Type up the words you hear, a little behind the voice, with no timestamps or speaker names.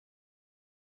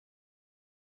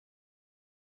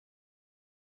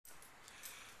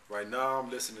Right now, I'm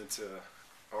listening to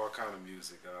all kind of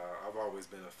music. I've always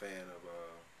been a fan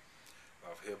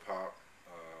of hip hop,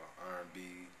 R&B,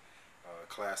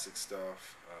 classic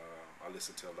stuff. I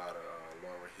listen to a lot of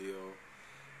Lauryn Hill.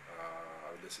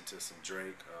 I listen to some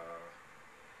Drake.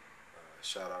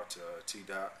 Shout out to T.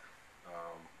 Dot.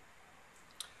 Um,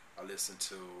 I listen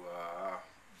to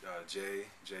Jay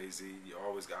Z. You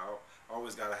always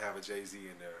gotta have a Jay Z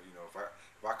in there. You know,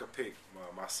 if I could pick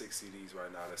my 6 CDs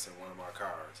right now that's in one of my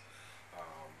cars,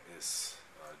 it's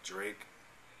Drake.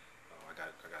 I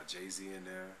got Jay Z in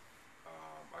there.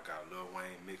 I got Lil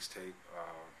Wayne mixtape,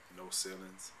 No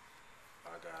Ceilings.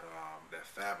 I got that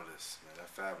Fabulous, man. That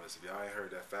Fabulous. If y'all ain't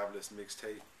heard that Fabulous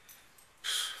mixtape,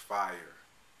 fire,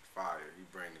 fire. He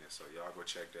bringing it. So y'all go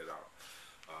check that out.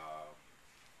 Uh,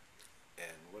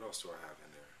 and what else do I have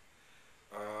in there?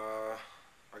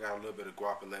 I got a little bit of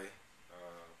Guapale.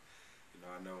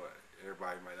 I know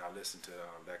everybody might not listen to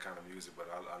that kind of music, but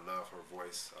I love her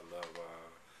voice. I love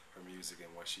her music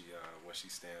and what she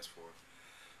stands for.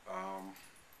 Um,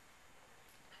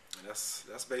 and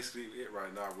that's basically it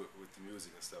right now with the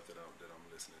music and stuff that I'm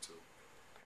listening to.